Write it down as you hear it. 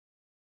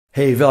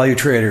Hey value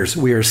traders,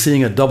 we are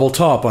seeing a double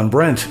top on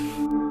Brent.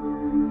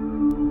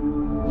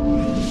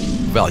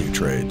 Value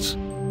trades.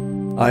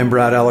 I'm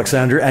Brad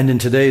Alexander, and in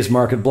today's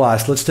Market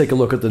Blast, let's take a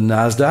look at the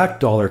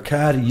NASDAQ, dollar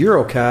CAD,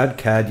 EUROCAD,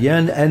 CAD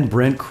yen, and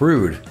Brent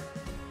Crude.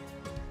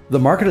 The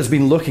market has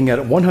been looking at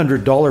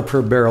 $100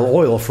 per barrel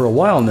oil for a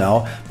while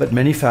now, but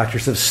many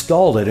factors have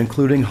stalled it,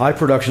 including high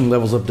production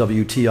levels of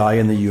WTI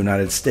in the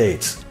United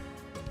States.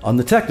 On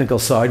the technical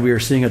side, we are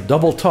seeing a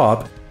double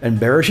top and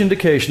bearish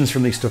indications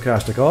from the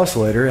stochastic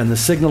oscillator and the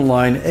signal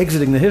line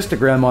exiting the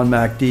histogram on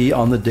MACD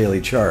on the daily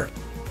chart.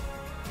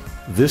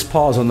 This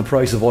pause on the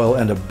price of oil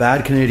and a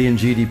bad Canadian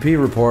GDP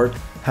report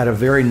had a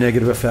very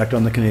negative effect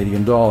on the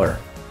Canadian dollar.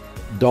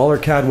 Dollar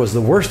CAD was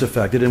the worst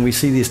affected, and we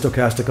see the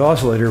stochastic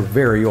oscillator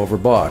very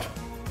overbought.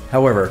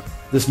 However,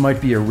 this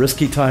might be a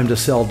risky time to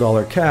sell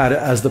dollar CAD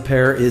as the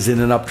pair is in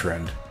an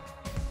uptrend.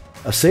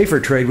 A safer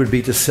trade would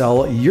be to sell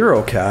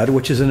EURCAD,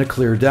 which is in a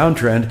clear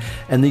downtrend,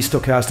 and the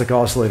stochastic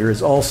oscillator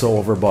is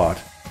also overbought.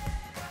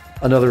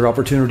 Another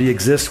opportunity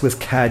exists with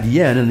CAD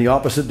yen in the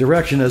opposite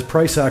direction, as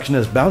price action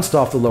has bounced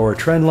off the lower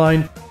trend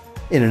line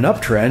in an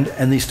uptrend,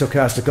 and the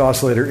stochastic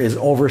oscillator is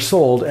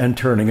oversold and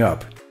turning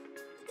up.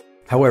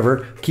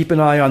 However, keep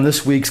an eye on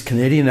this week's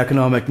Canadian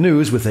economic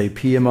news with a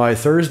PMI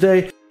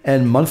Thursday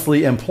and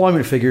monthly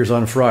employment figures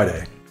on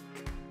Friday.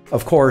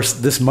 Of course,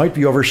 this might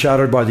be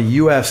overshadowed by the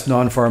US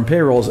non-farm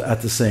payrolls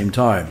at the same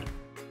time.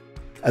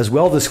 As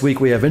well, this week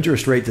we have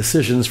interest rate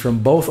decisions from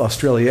both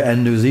Australia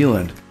and New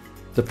Zealand.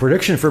 The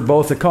prediction for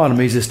both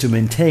economies is to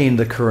maintain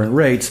the current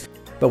rates,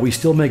 but we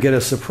still may get a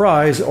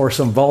surprise or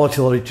some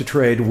volatility to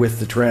trade with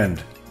the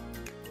trend.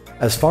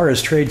 As far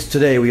as trades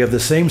today, we have the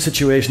same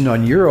situation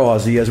on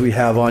Euro-Aussie as we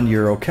have on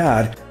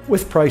EUROCAD,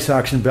 with price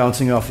action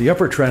bouncing off the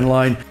upper trend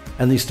line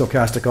and the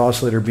stochastic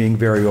oscillator being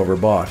very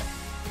overbought.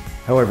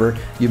 However,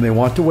 you may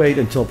want to wait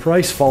until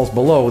price falls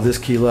below this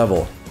key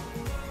level.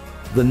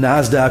 The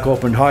NASDAQ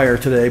opened higher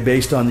today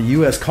based on the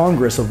US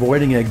Congress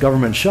avoiding a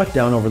government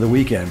shutdown over the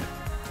weekend.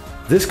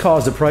 This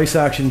caused a price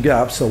action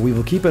gap, so we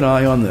will keep an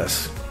eye on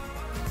this.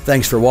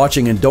 Thanks for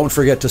watching, and don't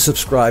forget to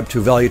subscribe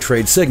to Value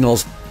Trade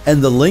Signals,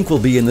 and the link will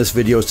be in this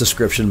video's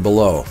description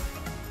below.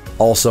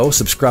 Also,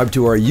 subscribe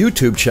to our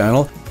YouTube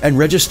channel and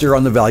register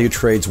on the Value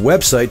Trades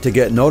website to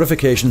get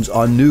notifications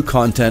on new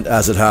content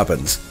as it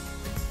happens.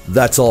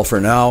 That's all for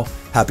now.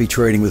 Happy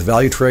trading with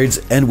Value Trades,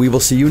 and we will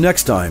see you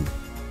next time.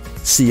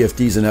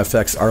 CFDs and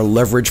FX are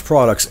leveraged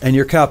products, and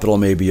your capital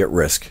may be at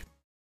risk.